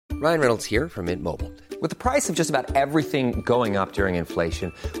Ryan Reynolds here from Mint Mobile. With the price of just about everything going up during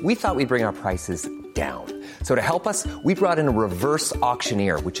inflation, we thought we'd bring our prices down. So to help us, we brought in a reverse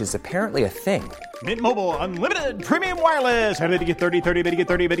auctioneer, which is apparently a thing. Mint Mobile Unlimited Premium Wireless. How to get 30, 30, bit to get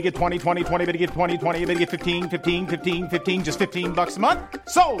 30, bit to get 20, 20, 20, bit to get 20, 20, bit to get 15, 15, 15, 15, just $15 a month?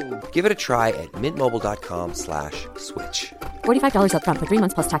 Sold! Give it a try at mintmobile.com/switch. $45 up front for 3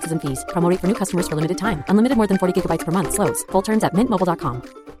 months plus taxes and fees. Promo rate for new customers for limited time. Unlimited more than 40 gigabytes per month. Slows full terms at mintmobile.com.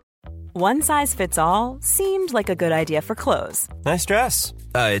 One size fits all seemed like a good idea for clothes. Nice dress.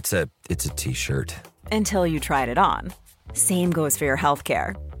 It's a t-shirt. Until you tried it on. Same goes for your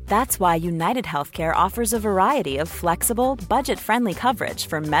healthcare. That's why United Healthcare offers a variety of flexible, budget-friendly coverage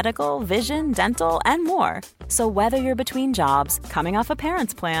for medical, vision, dental, and more. So whether you're between jobs, coming off a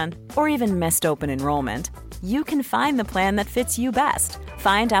parent's plan, or even missed open enrollment, you can find the plan that fits you best.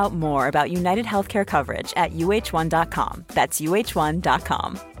 Find out more about United Healthcare coverage at uh1.com. That's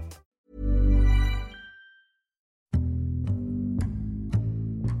uh1.com.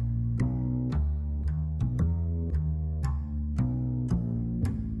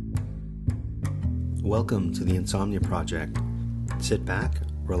 Welcome to the Insomnia Project. Sit back,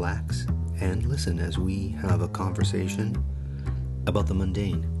 relax, and listen as we have a conversation about the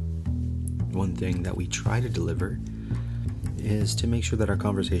mundane. One thing that we try to deliver is to make sure that our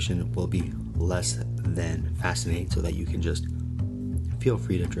conversation will be less than fascinating so that you can just feel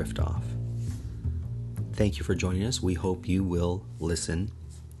free to drift off. Thank you for joining us. We hope you will listen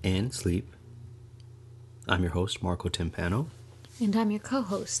and sleep. I'm your host, Marco Timpano. And I'm your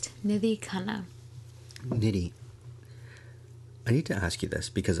co-host, Nidhi Khanna. Nidhi, I need to ask you this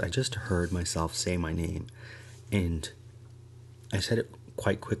because I just heard myself say my name and I said it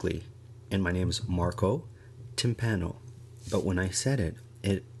quite quickly, and my name is Marco Timpano. But when I said it,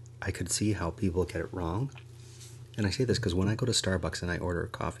 I could see how people get it wrong. And I say this because when I go to Starbucks and I order a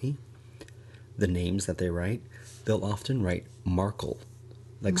coffee, the names that they write, they'll often write Markle,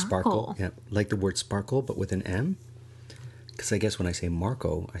 like sparkle, yeah, like the word sparkle but with an M. Because I guess when I say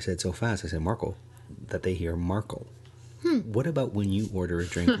Marco, I said so fast, I said Marco, that they hear Markle. What about when you order a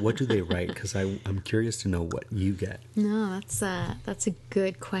drink? What do they write? Because I'm curious to know what you get. No, that's a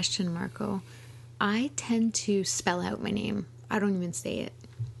good question, Marco. I tend to spell out my name. I don't even say it.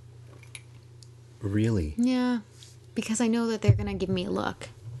 Really? Yeah, because I know that they're going to give me a look.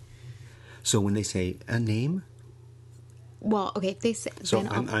 So when they say a name? Well, okay, if they say... So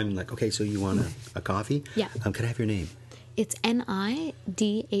I'm like, okay, so you want a coffee? Yeah. Can I have your name? It's Nidhi.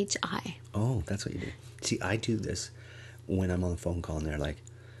 Oh, that's what you do. See, I do this when I'm on the phone call and they're like,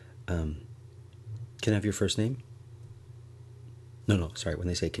 can I have your first name? No, sorry. When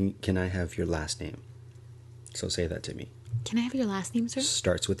they say, can I have your last name? So say that to me. Can I have your last name, sir?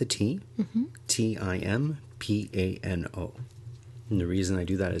 Starts with a T. Mm-hmm. Timpano. And the reason I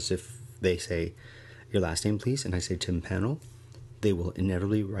do that is if they say, your last name, please, and I say Timpano, they will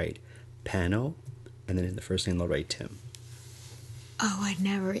inevitably write Pano, and then in the first name they'll write Tim. Oh, I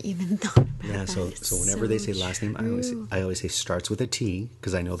never even thought about that. Yeah, so whenever they say last name, I always say starts with a T,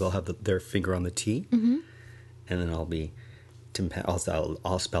 because I know they'll have their finger on the T, and then I'll be Timpano.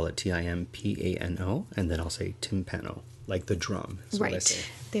 I'll spell it Timpano, and then I'll say Timpano, like the drum. Is what I say.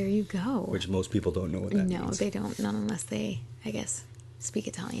 There you go. Which most people don't know what that means. No, they don't. Not unless they, I guess, speak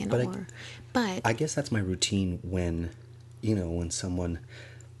Italian But I guess that's my routine when someone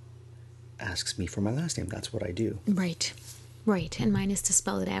asks me for my last name. That's what I do. Right, and mine is to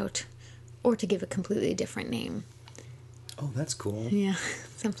spell it out or to give a completely different name. Oh, that's cool. Yeah,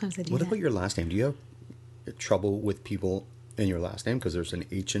 sometimes I do What about your last name? Do you have trouble with people in your last name because there's an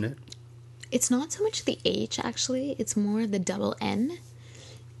H in it? It's not so much the H, actually. It's more the double N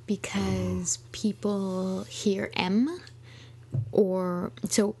because people hear M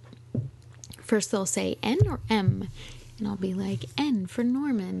so first they'll say N or M, and I'll be like, N for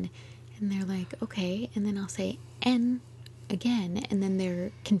Norman. And they're like, okay. And then I'll say N again, and then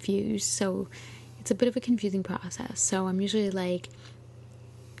they're confused. So it's a bit of a confusing process. So I'm usually like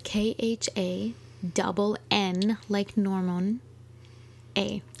KHA double N like Norman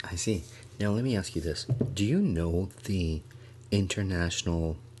A. I see. Now let me ask you this. Do you know the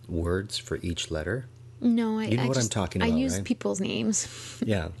international words for each letter? No, You know what I'm talking about, I use right? people's names.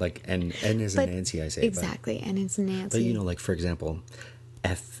 Yeah, like N is a Nancy, I say. Exactly, N is a Nancy. But like for example,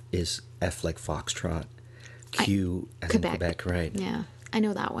 F is F like Foxtrot, Q as Quebec. in Quebec, right? Yeah, I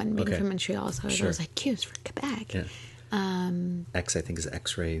know that one. Being Okay. from Montreal, so Sure. I was like, Q is for Quebec. Yeah. X I think is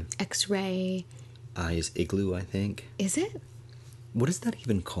X-ray. X-ray. I is igloo, I think. Is it? What is that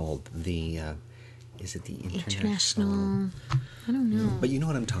even called? Is it the International? I don't know. But you know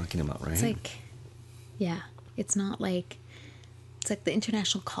what I'm talking about, right? It's like, yeah, it's not like it's like the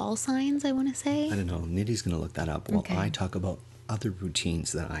international call signs, I want to say. I don't know. Nidhi's going to look that up while Okay. I talk about other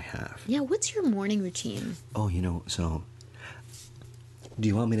routines that I have. Yeah, what's your morning routine? Oh, so do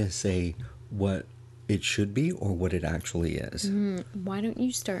you want me to say what it should be or what it actually is? Why don't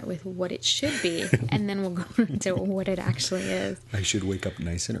you start with what it should be, and then we'll go into what it actually is. I should wake up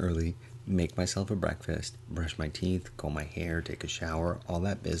nice and early, make myself a breakfast, brush my teeth, comb my hair, take a shower, all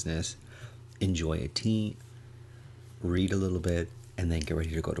that business, enjoy a tea, read a little bit, and then get ready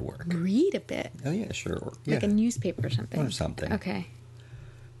to go to work. Read a bit. Oh, yeah, sure. Like a newspaper or something. Or something. Okay.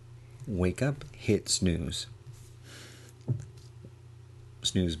 Wake up, hit snooze.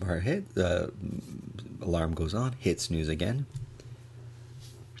 Snooze bar hit, alarm goes on, hit snooze again.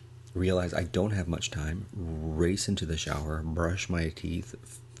 Realize I don't have much time, race into the shower, brush my teeth,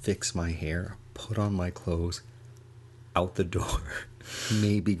 fix my hair, put on my clothes, out the door,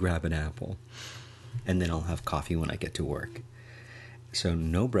 maybe grab an apple, and then I'll have coffee when I get to work. So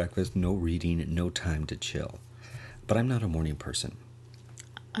no breakfast, no reading, no time to chill. But I'm not a morning person.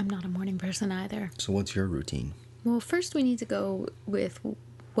 I'm not a morning person either. So what's your routine? Well, first we need to go with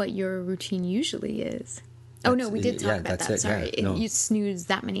what your routine usually is. Oh, no, we did talk about that. Sorry. Yeah, no. You snooze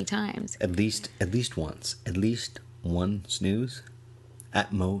that many times. At least once. At least one snooze.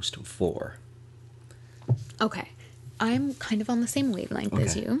 At most 4. Okay. I'm kind of on the same wavelength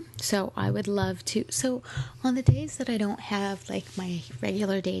as Okay. you. So I would love to. So on the days that I don't have like my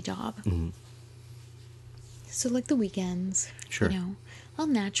regular day job, so like the weekends, Sure. I'll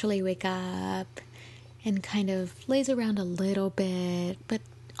naturally wake up and kind of laze around a little bit, but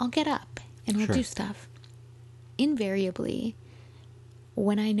I'll get up and I'll Sure. do stuff. Invariably,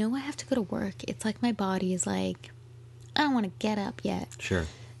 when I know I have to go to work, it's like my body is like, I don't want to get up yet. Sure.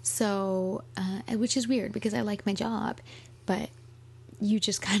 So, which is weird because I like my job, but you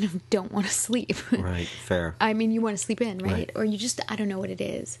just kind of don't want to sleep. Right, fair. I mean, you want to sleep in, right? Right. Or you just, I don't know what it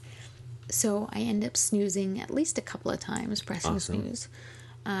is. So I end up snoozing at least a couple of times, pressing Awesome. snooze.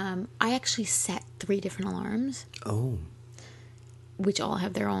 I actually set 3 different alarms, Oh, which all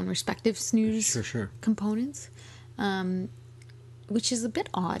have their own respective snooze Sure. components. Which is a bit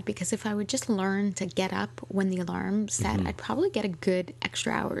odd because if I would just learn to get up when the alarm set, I'd probably get a good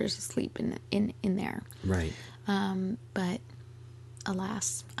extra hours of sleep in there. right. But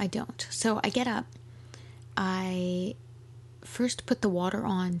alas, I don't. So I get up. I first put the water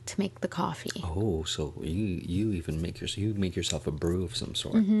on to make the coffee. Oh, so you even make yourself a brew of some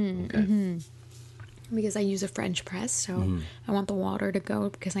sort. Okay. Because I use a French press, so I want the water to go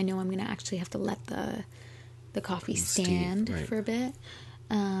because I know I'm going to actually have to let the coffee stand right. for a bit.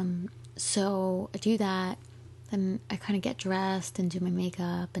 So I do that, then I kind of get dressed and do my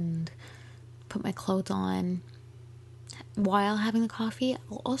makeup and put my clothes on. While having the coffee,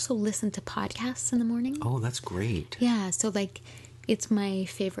 I'll also listen to podcasts in the morning. Oh, that's great. Yeah, so like it's my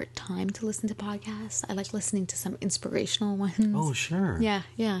favorite time to listen to podcasts. I like listening to some inspirational ones. Oh, sure.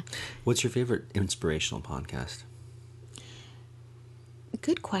 Yeah. What's your favorite inspirational podcast?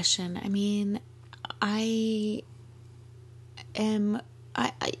 Good question. I mean, I've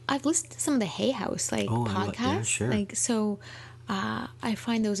listened to some of the Hay House podcasts. yeah, sure. So I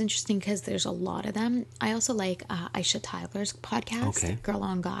find those interesting because there's a lot of them. I also like Aisha Tyler's podcast, Okay. Girl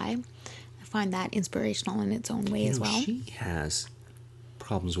on Guy. I find that inspirational in its own way as well. She has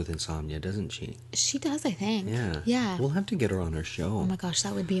problems with insomnia, doesn't she? She does, I think. Yeah. We'll have to get her on our show. Oh my gosh,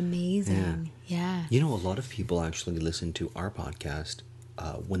 that would be amazing. Yeah. You know, a lot of people actually listen to our podcast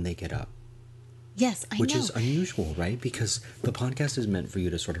when they get up. Yes, I Which know. is unusual, right? Because the podcast is meant for you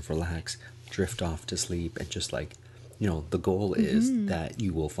to sort of relax, drift off to sleep, and just the goal is that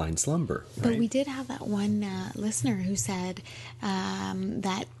you will find slumber. Right? But we did have that one listener who said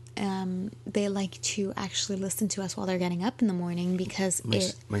that they like to actually listen to us while they're getting up in the morning because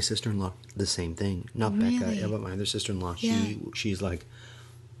my sister-in-law, the same thing. Not Really? Becca, yeah, but my other sister-in-law. Yeah. She's like,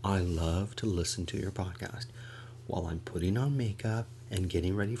 I love to listen to your podcast while I'm putting on makeup and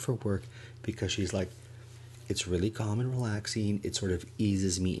getting ready for work because she's like, it's really calm and relaxing. It sort of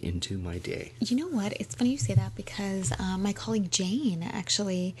eases me into my day. You know what? It's funny you say that because my colleague Jane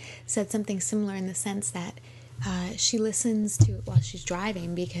actually said something similar in the sense that she listens to it while she's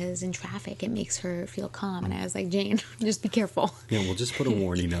driving because in traffic it makes her feel calm. And I was like, Jane, just be careful. Yeah, we'll just put a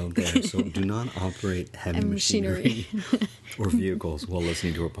warning out there. So do not operate heavy And machinery or vehicles while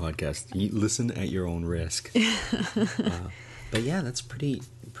listening to a podcast. You listen at your own risk. But yeah, that's pretty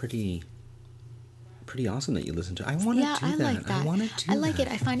awesome that you listen to. I want to do that. I like that. I want to do I like that.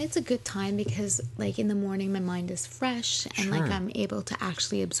 it. I find it's a good time because, like, in the morning, my mind is fresh and, Sure. like, I'm able to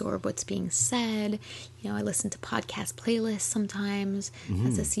actually absorb what's being said. You know, I listen to podcast playlists sometimes.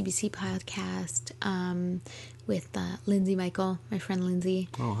 That's a CBC podcast. with Lindsay Michael, my friend Lindsay.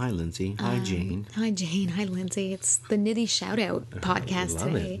 Oh, hi, Lindsay. Hi, Jane. Hi, Jane. Hi, Lindsay. It's the Nitty Shout Out podcast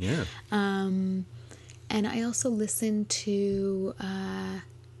Love today. it. Yeah. And I also listened to,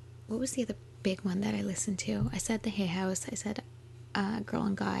 what was the other big one that I listened to? I said The Hay House. I said Girl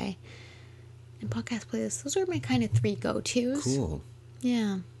and Guy. And podcast playlists. Those are my kind of 3 go-tos. Cool.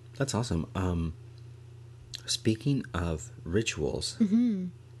 Yeah. That's awesome. Speaking of rituals,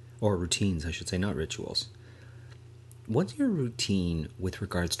 or routines, I should say, not rituals. What's your routine with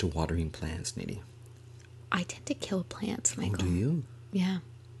regards to watering plants, Nidhi? I tend to kill plants, Michael. Oh, do you? Yeah.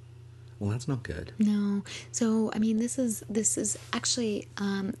 Well, that's not good. No. So, I mean, this is actually,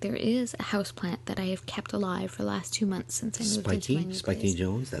 there is a house plant that I have kept alive for the last 2 months since I moved into my new Spiky place.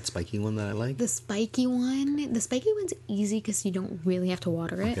 Jones, that spiky one that I like. The spiky one's easy because you don't really have to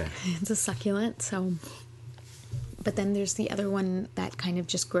water it. Okay. It's a succulent, so. But then there's the other one that kind of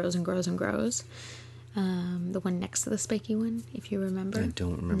just grows and grows and grows. The one next to the spiky one, if you remember. I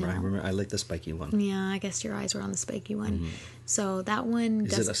don't remember. No. I remember. I like the spiky one. Yeah, I guess your eyes were on the spiky one. So that one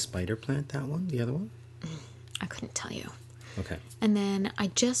Is it a spider plant, that one? The other one? I couldn't tell you. Okay. And then I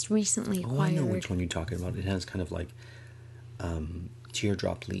just recently acquired. Oh, I know which one you're talking about. It has kind of like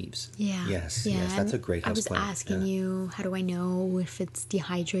teardrop leaves. Yeah. Yes, yeah. yes. That's a great house I was plant. asking you, how do I know if it's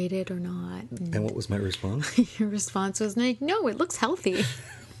dehydrated or not? And what was my response? Your response was like, no, it looks healthy.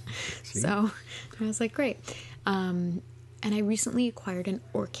 So I was like, great. And I recently acquired an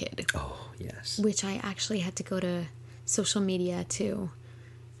orchid, Oh, yes. which I actually had to go to social media to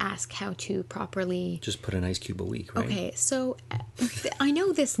ask how to properly. Just put an ice cube a week, right? Okay, so I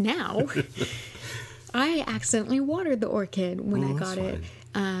know this now. I accidentally watered the orchid when I got it.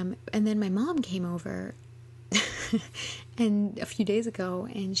 And then my mom came over and a few days ago,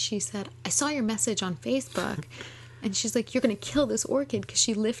 and she said, I saw your message on Facebook. And she's like, you're going to kill this orchid, because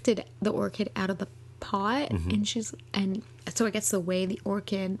she lifted the orchid out of the pot. And so I guess the way the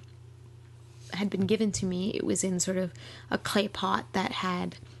orchid had been given to me, it was in sort of a clay pot that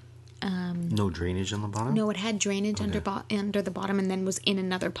had... No drainage on the bottom? No, it had drainage under the bottom, and then was in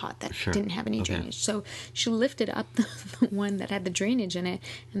another pot that didn't have any drainage. So she lifted up the one that had the drainage in it,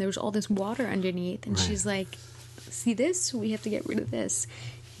 and there was all this water underneath. And she's like, see this? We have to get rid of this.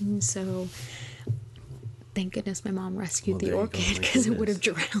 And so, thank goodness my mom rescued the orchid, because it would have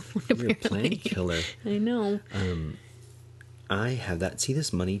drowned. You're a plant killer. I know. I have that. See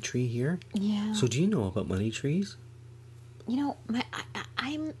this money tree here? Yeah. So do you know about money trees? You know, my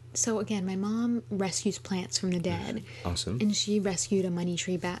mom rescues plants from the dead. Awesome. And she rescued a money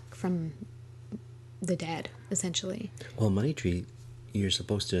tree back from the dead, essentially. Well, money tree, you're not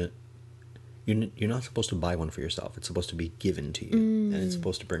supposed to buy one for yourself. It's supposed to be given to you. And it's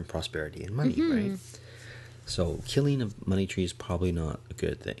supposed to bring prosperity and money, right? So killing a money tree is probably not a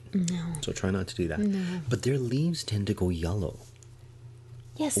good thing. No. So try not to do that. No. But their leaves tend to go yellow.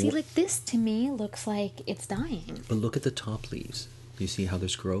 Yeah, see, like this to me looks like it's dying. But look at the top leaves. Do you see how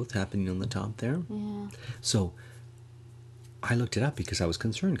there's growth happening on the top there? Yeah. So I looked it up because I was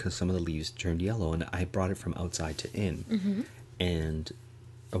concerned, because some of the leaves turned yellow, and I brought it from outside to in. And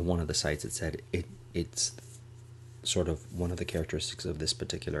on one of the sites it said it's sort of one of the characteristics of this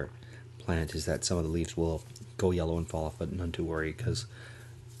particular plant is that some of the leaves will go yellow and fall off, but none to worry, because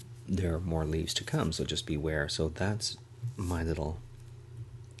there are more leaves to come, so just beware. So that's my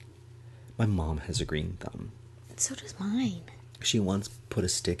mom has a green thumb. So does mine. She once put a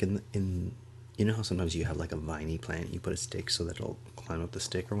stick in you know how sometimes you have like a viney plant, you put a stick so that it'll climb up the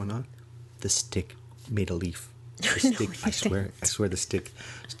stick or whatnot? The stick made a leaf. The stick, I swear the stick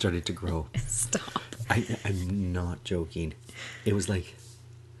started to grow. Stop. I'm not joking. It was like,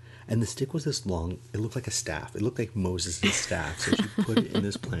 and the stick was this long, it looked like a staff. It looked like Moses' staff. So she put it in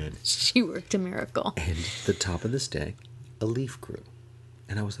this plant. She worked a miracle. And the top of the stick, a leaf grew.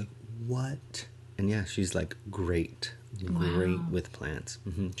 And I was like, what? And yeah, she's like great with plants.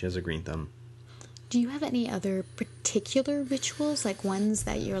 She has a green thumb. Do you have any other particular rituals, like ones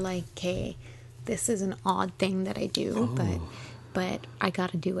that you're like, okay, this is an odd thing that I do, but I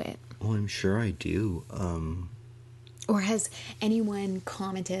gotta do it? Oh, I'm sure I do. Or has anyone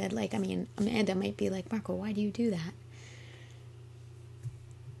commented, like, I mean, Amanda might be like, Marco, why do you do that?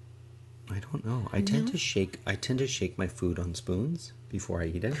 I don't know. I tend to shake my food on spoons before I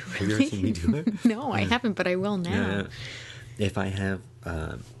eat it. Have you ever seen me do it? No, I haven't, but I will now. Yeah. If I have,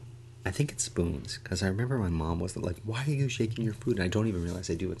 I think it's spoons, because I remember my mom was like, why are you shaking your food? And I don't even realize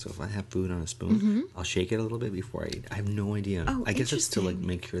I do it. So if I have food on a spoon, I'll shake it a little bit before I eat. I have no idea. Oh, I guess it's to like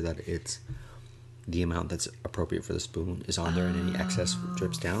make sure that it's the amount that's appropriate for the spoon is on there, and any excess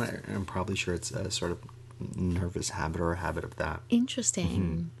drips down. I'm probably sure it's a sort of nervous habit or a habit of that.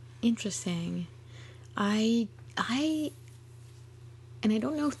 Interesting. Interesting. I and I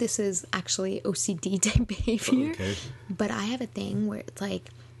don't know if this is actually OCD type behavior, Okay. but I have a thing where it's like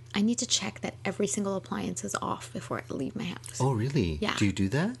I need to check that every single appliance is off before I leave my house. Oh, really? Yeah. Do you do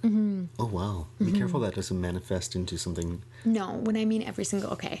that? Mm-hmm. Oh, wow. Be careful that doesn't manifest into something. No, when I mean every single,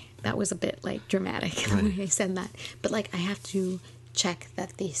 okay, that was a bit like dramatic the way I said that. But like I have to check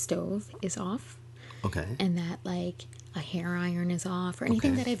that the stove is off Okay. and that like a hair iron is off or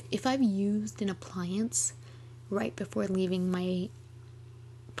anything Okay. that if I've used an appliance right before leaving my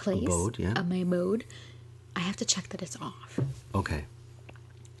place, Abode, yeah. my abode, I have to check that it's off. Okay.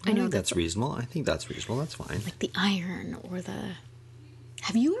 I know think that's that's reasonable. I think that's reasonable. That's fine. like the iron or the.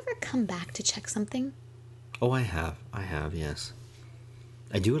 Have you ever come back to check something? Oh, I have. I have, yes.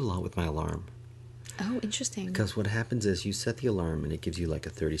 I do it a lot with my alarm. Oh, interesting. Because what happens is you set the alarm and it gives you like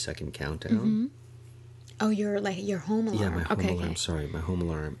a 30-second countdown. Oh, your home alarm. Yeah, my home okay, alarm. okay. Sorry, my home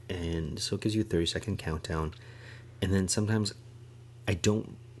alarm. And so it gives you a 30-second countdown. And then sometimes I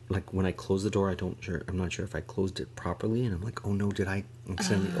don't, like when I close the door, I'm not sure if I closed it properly. And I'm like, oh no, did I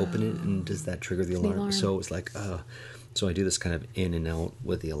accidentally open it? And does that trigger the alarm? alarm. So it's like, so I do this kind of in and out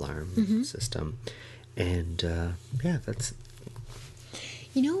with the alarm system. And yeah, that's...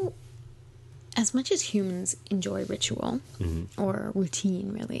 You know, as much as humans enjoy ritual or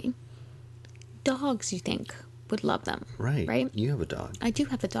routine, really, dogs, you think, would love them. Right. Right? You have a dog. I do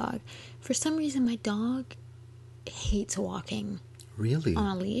have a dog. For some reason, my dog hates walking Really?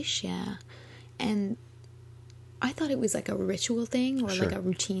 on a leash, yeah. And I thought it was like a ritual thing or Sure. like a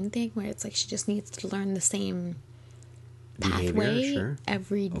routine thing where it's like she just needs to learn the same Behavior, pathway sure.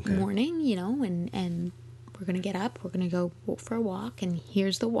 every Okay. morning, you know, and we're going to get up, we're going to go for a walk, and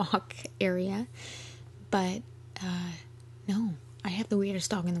here's the walk area. But no, I have the weirdest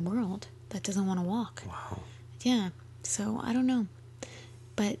dog in the world that doesn't want to walk. Wow. Yeah, so I don't know.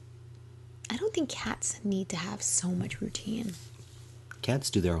 But I don't think cats need to have so much routine. Cats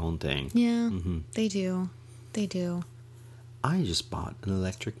do their own thing. Yeah, they do. They do. I just bought an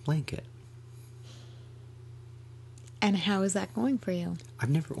electric blanket. And how is that going for you? I've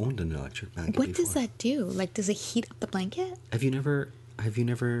never owned an electric blanket What before. does that do? Like, does it heat up the blanket? Have you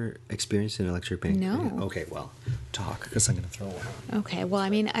never experienced an electric blanket? No. Okay, well, talk, because I'm going to throw one on. Okay, well, I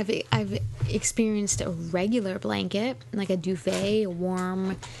mean, I've experienced a regular blanket, like a duvet, a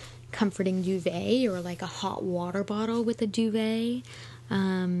warm, comforting duvet, or like a hot water bottle with a duvet.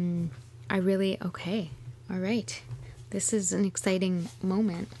 Okay, all right. This is an exciting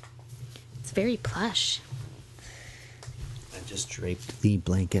moment. It's very plush. I just draped the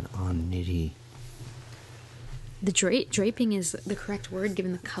blanket on Nitty. The draping is the correct word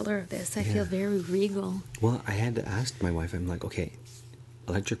given the color of this. I feel very regal. Well, I had to ask my wife, I'm like, okay,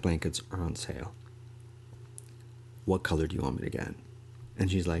 electric blankets are on sale. What color do you want me to get? And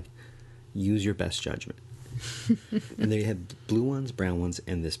she's like, use your best judgment. And they had blue ones, brown ones,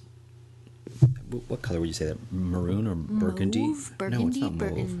 and this... What color would you say that? Maroon or burgundy? Mauve? No, it's not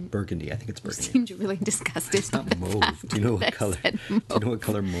Burgundy? mauve. Burgundy. I think it's You burgundy. seemed really disgusted. It's not mauve. Do you know what color? Do you know what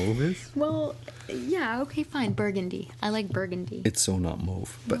color mauve is? Well, yeah, okay, fine. Burgundy. I like burgundy. It's so not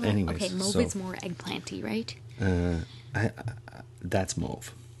mauve. But Well, anyways, okay, mauve so, is more eggplanty, right? that's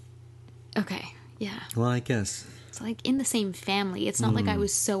mauve. Okay, yeah. Well, I guess It's like in the same family. It's not like I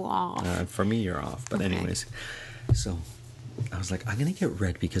was so off. for me you're off. But Okay. anyways, so I was like, I'm gonna get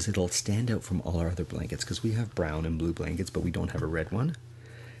red because it'll stand out from all our other blankets because we have brown and blue blankets, but we don't have a red one.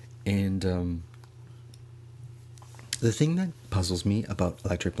 And the thing that puzzles me about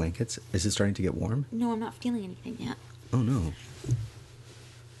electric blankets is it starting to get warm? No, I'm not feeling anything yet. Oh no.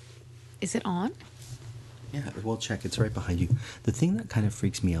 Is it on? Yeah, well, check. It's right behind you. The thing that kind of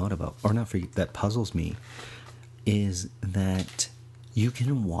freaks me out about, or not freak, that puzzles me, is that you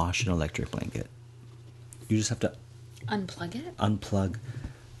can wash an electric blanket. You just have to Unplug it? unplug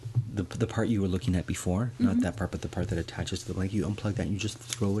the part you were looking at before, not that part, but the part that attaches to the blanket. You unplug that and you just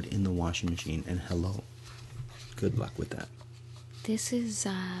throw it in the washing machine, and hello. Good luck with that. This is,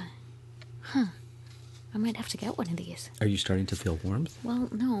 I might have to get one of these. Are you starting to feel warmth? Well,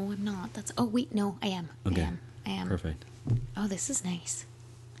 no, I'm not. Oh, wait, no, I am. Okay. I am. Perfect. Oh, this is nice.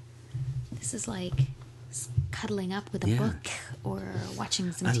 This is like cuddling up with a Yeah. book or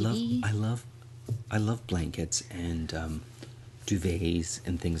watching some TV. I love blankets and duvets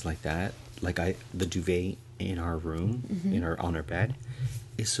and things like that. Like the duvet in our room, on our bed,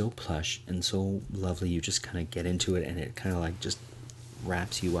 is so plush and so lovely. You just kind of get into it, and it kind of like just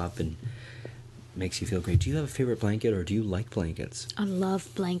wraps you up and makes you feel great. Do you have a favorite blanket, or do you like blankets? I love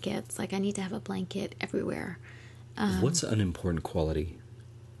blankets. Like, I need to have a blanket everywhere. What's an important quality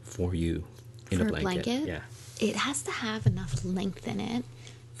for you in For a a blanket? blanket? Yeah. It has to have enough length in it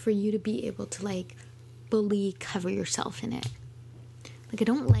for you to be able to, like, fully cover yourself in it. Like, I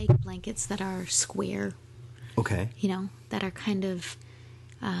don't like blankets that are square, Okay. you know, that are kind of,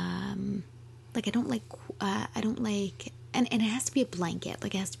 like, I don't like, and it has to be a blanket.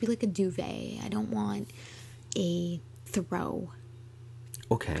 Like, it has to be like a duvet. I don't want a throw.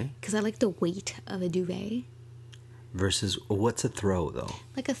 Okay. Because I like the weight of a duvet. Versus, what's a throw, though?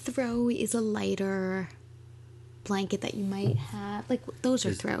 Like, a throw is a lighter blanket that you might have. Like, those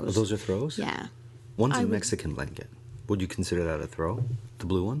are throws. Oh, those are throws? Yeah. One's a Mexican blanket. Would you consider that a throw? The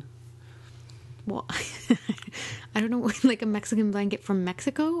blue one? Well, I don't know, like a Mexican blanket from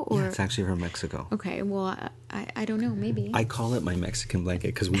Mexico? Or Yeah, it's actually from Mexico. Okay, well, I don't know, maybe. I call it my Mexican blanket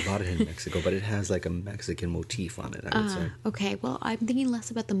because we bought it in Mexico, but it has like a Mexican motif on it, I would say. Okay, well, I'm thinking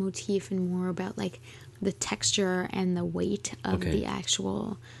less about the motif and more about, like, the texture and the weight of the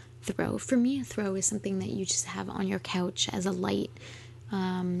actual throw. For me, a throw is something that you just have on your couch as a light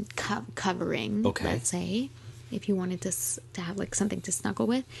covering, let's say. If you wanted to have like something to snuggle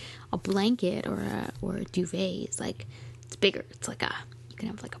with, a blanket or a duvet is like, it's bigger. It's like you can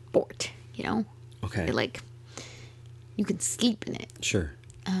have like a fort, you know? Okay. It, like, you can sleep in it. Sure.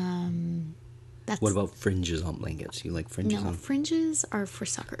 That's What about fringes on blankets? You like fringes no on? fringes are for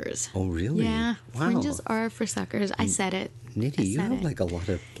suckers. Oh, really? Yeah, Wow. fringes are for suckers. I said it. Nitty, you have like a lot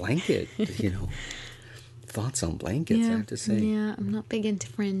of blanket, thoughts on blankets, I have to say. Yeah, I'm not big into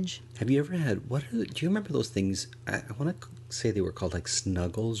fringe. Have you ever had, do you remember those things? I want to say they were called like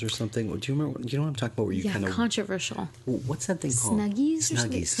snuggles or something. Do you remember, do you know what I'm talking about? Where you Yeah, kind of, controversial. what's that thing called? Snuggies? Or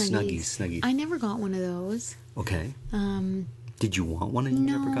something? Snuggies. I never got one of those. Okay. Did you want one and you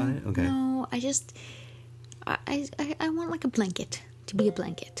never got it? Okay. No, I just, I want like a blanket to be a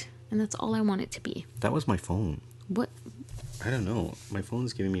blanket. And that's all I want it to be. That was my phone. What? I don't know. My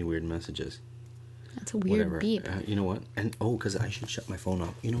phone's giving me weird messages. That's a weird Whatever. beep. You know what? And because I should shut my phone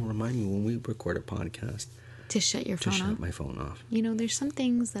off. Remind me when we record a podcast To shut your phone to shut off? my phone off. There's some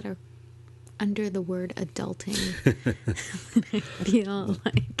things that are under the word adulting. I feel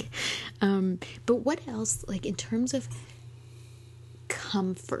like. But what else, like, in terms of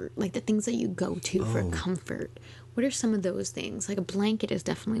comfort, like the things that you go to for comfort, what are some of those things? Like, a blanket is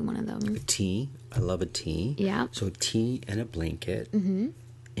definitely one of them. A tea. I love a tea. Yeah. So a tea and a blanket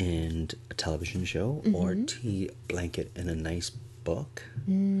and a television show, or tea, blanket, and a nice book.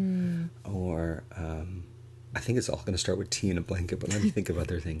 Or I think it's all going to start with tea and a blanket, but let me think of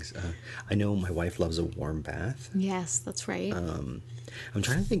other things. I know my wife loves a warm bath. Yes, that's right. I'm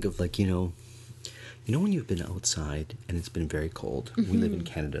trying to think of, like, when you've been outside and it's been very cold. We live in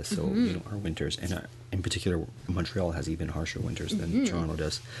Canada, so our winters, and in particular Montreal has even harsher winters than Toronto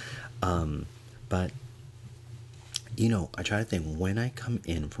does. But I try to think, when I come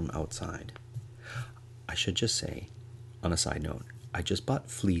in from outside, I should just say, on a side note, I just bought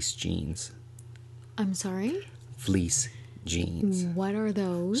fleece jeans. I'm sorry? Fleece jeans. What are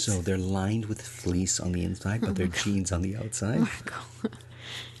those? So they're lined with fleece on the inside, but they're jeans on the outside. Oh my God.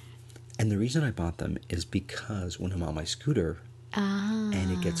 And the reason I bought them is because when I'm on my scooter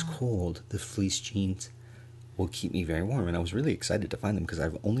and it gets cold, the fleece jeans will keep me very warm. And I was really excited to find them because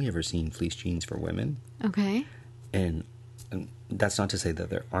I've only ever seen fleece jeans for women. Okay. And that's not to say that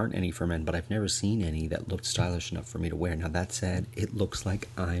there aren't any for men, but I've never seen any that looked stylish enough for me to wear. Now, that said, it looks like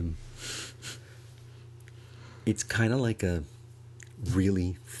it's kind of like a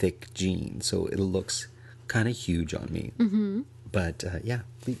really thick jean, so it looks kind of huge on me. But yeah,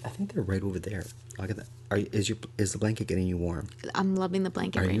 I think they're right over there. Look at that. Is the blanket getting you warm? I'm loving the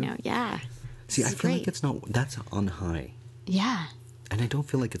blanket Are right you? now. Yeah. See, I This is feel like great. it's not. That's on high, Yeah. and I don't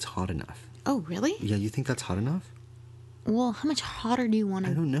feel like it's hot enough. Oh, really? Yeah, you think that's hot enough? Well, how much hotter do you want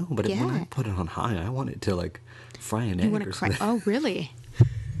to I don't know, but when I get? put it on high, I want it to like fry an You egg want or to cry? something. Oh, really?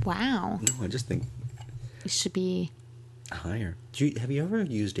 Wow. No, I just think It should be. higher. Have you ever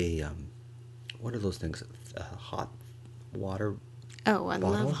used a what are those things? Hot water. Oh, I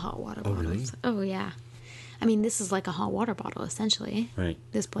Bottle? love hot water Oh, bottles. really? Oh, yeah. I mean, this is like a hot water bottle, essentially. Right.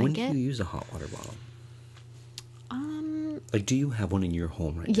 This When blanket. do you use a hot water bottle? Like, do you have one in your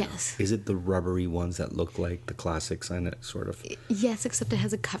home right now? Yes. Is it the rubbery ones that look like the classics and sort of? Yes, except it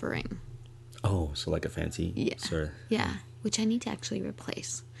has a covering. Oh, so like a fancy Yeah. sort of. Yeah, which I need to actually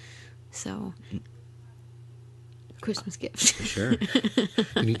replace. So, Christmas gift. Sure.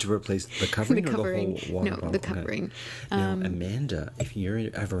 You need to replace the covering, The covering. or the whole water No, bottle? the Okay. covering. Now, Amanda, if you're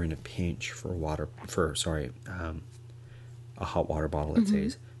ever in a pinch for a hot water bottle, Mm-hmm. it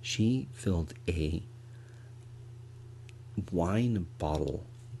says, she filled a wine bottle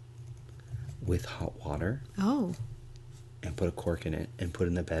with hot water Oh, and put a cork in it and put it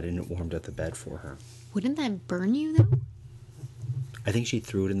in the bed, and it warmed up the bed for her. wouldn't that burn you though? I think she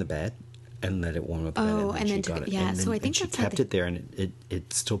threw it in the bed and let it warm up. And then took got it. Yeah, and so I think she that's how kept it there, and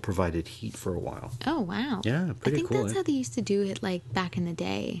it still provided heat for a while. Oh wow. Yeah, pretty I think cool, that's how they used to do it, like back in the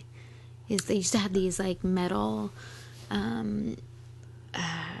day. Is they used to have these like metal,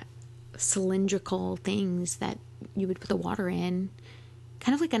 cylindrical things that you would put the water in,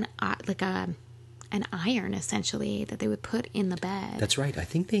 kind of like an iron essentially that they would put in the bed. That's right. I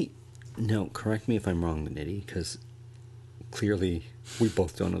think they. No, correct me if I'm wrong, Nitty, because clearly we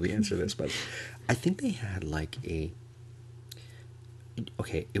both don't know the answer to this, but I think they had like a.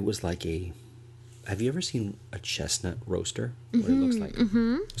 Okay, it was like a. Have you ever seen a chestnut roaster? What it looks like?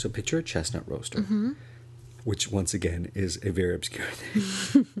 Mm-hmm. So picture a chestnut roaster, which once again is a very obscure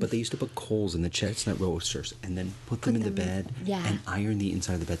thing. But they used to put coals in the chestnut roasters and then put them in the bed and iron the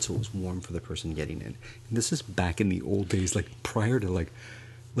inside of the bed so it was warm for the person getting in. And this is back in the old days, like prior to like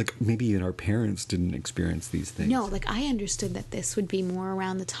maybe even our parents didn't experience these things. No, like I understood that this would be more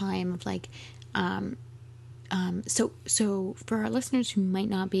around the time of like, so for our listeners who might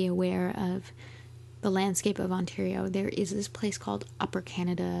not be aware of the landscape of Ontario, there is this place called Upper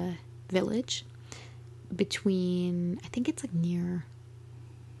Canada Village between, I think it's like near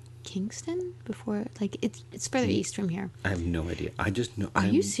Kingston before, like it's further east from here. I have no idea. I just know. Are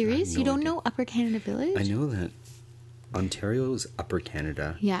you serious? You don't know Upper Canada Village? I know that Ontario's Upper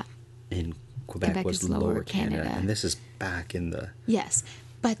Canada. Yeah. And Quebec was Lower Canada. And this is back in the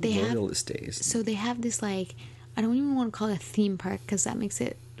but they Royalist days. So they have this like, I don't even want to call it a theme park because that makes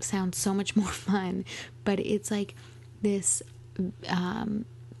it sound so much more fun, but it's like this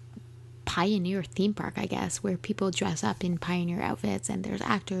pioneer theme park, I guess, where people dress up in pioneer outfits and there's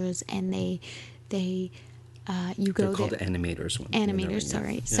actors and they you go They're called there. Animators. Animators,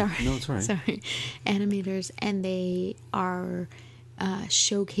 sorry. No, it's all right. Sorry. Animators, and they are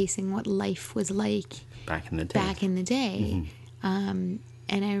showcasing what life was like back in the day. Mm-hmm.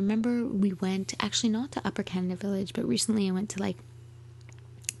 And I remember we went, actually not to Upper Canada Village, but recently I went to like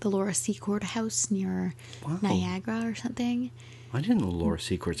the Laura Secord house near Niagara or something. I didn't know Laura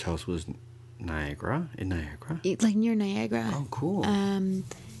Secord's house was Niagara. In Niagara? Like near Niagara. Oh, cool. And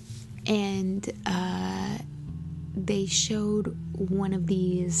they showed one of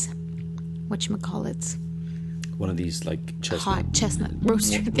these, whatchamacallits, one of these like hot chestnut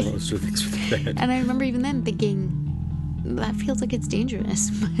roaster things. For the bed. And I remember even then thinking, that feels like it's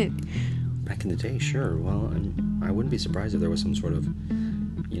dangerous. But back in the day, sure. Well, I wouldn't be surprised if there was some sort of,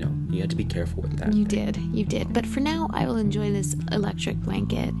 you had to be careful with that. You did. But for now, I will enjoy this electric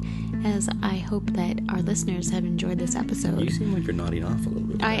blanket, as I hope that our listeners have enjoyed this episode. You seem like you're nodding off a little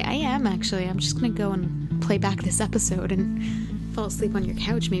bit. I am, actually. I'm just going to go and play back this episode and fall asleep on your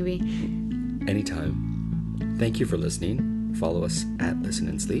couch, maybe. Anytime. Thank you for listening. Follow us at Listen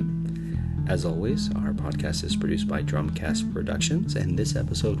and Sleep. As always, our podcast is produced by Drumcast Productions, and this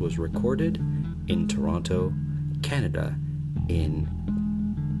episode was recorded in Toronto, Canada, in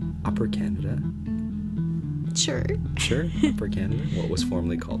Upper Canada. Sure. Upper Canada. What was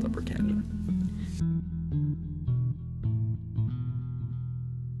formerly called Upper Canada.